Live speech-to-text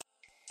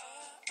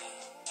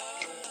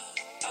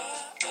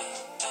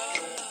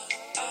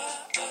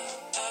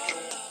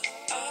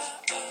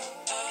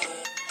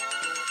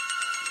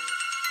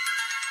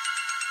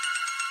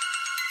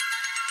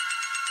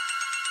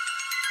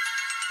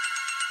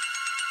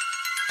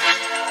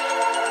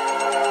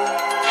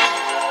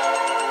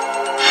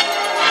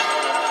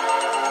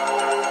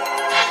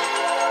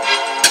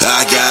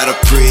I got a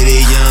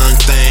pretty young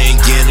thing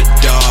in the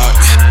dark.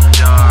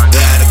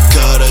 Had to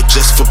cut her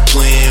just for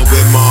playing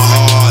with my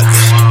heart.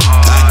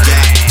 I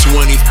got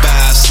 25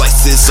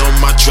 slices on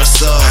my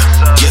dresser.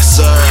 Yes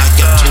sir, I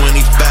got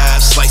 25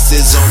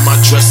 slices on my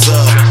dresser.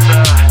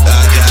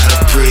 I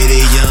got a pretty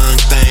young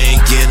thing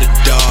in the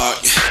dark.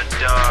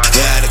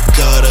 Had to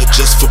cut her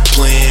just for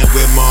playing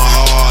with my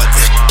heart.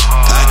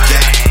 I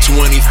got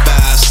 25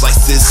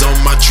 slices on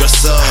my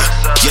dresser.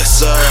 Yes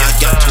sir, I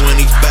got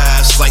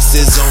 25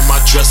 slices on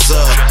my dresser.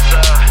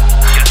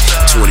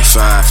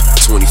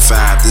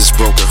 25, this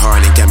broken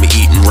heart ain't got me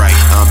eating right.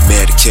 I'm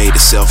medicated,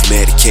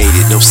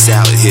 self-medicated, no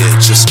salad here,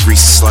 just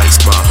greasy slice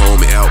by a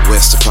homie out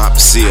west of Papa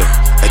Seal.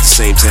 At the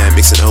same time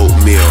mixing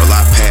oatmeal, a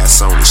lot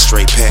pass on it,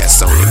 straight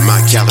pass on it.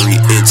 My calorie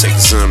intake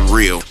is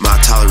unreal, my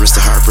tolerance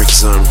to heartbreak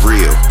is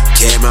unreal.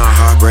 Kept my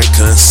heartbreak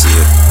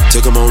concealed,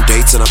 took them on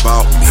dates and I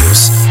bought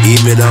meals,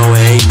 even though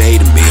I ain't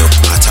made a meal.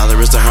 My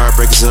tolerance to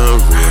heartbreak is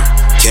unreal,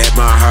 kept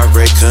my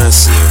heartbreak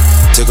concealed,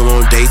 took them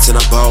on dates and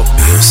I bought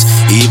meals,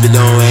 even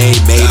though I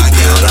ain't made a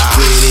meal. I got a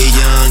pretty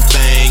young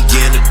thing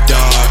in the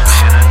dark.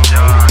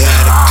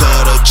 Had to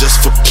cut her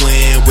just for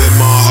playing with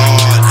my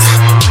heart.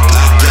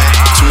 I got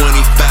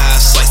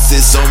 25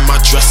 slices on my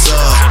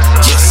dresser.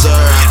 Yes sir,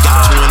 I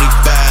got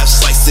 25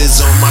 slices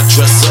on my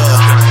dresser.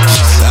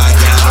 I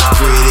got a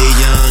pretty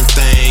young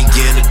thing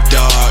in the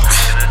dark.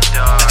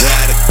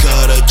 Had to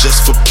cut her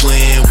just for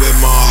playing with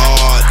my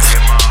heart.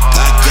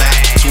 I got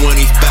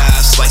 25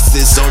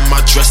 slices on my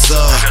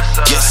dresser.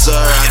 Yes sir,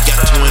 I got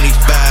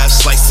 25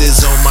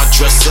 slices on my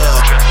dresser.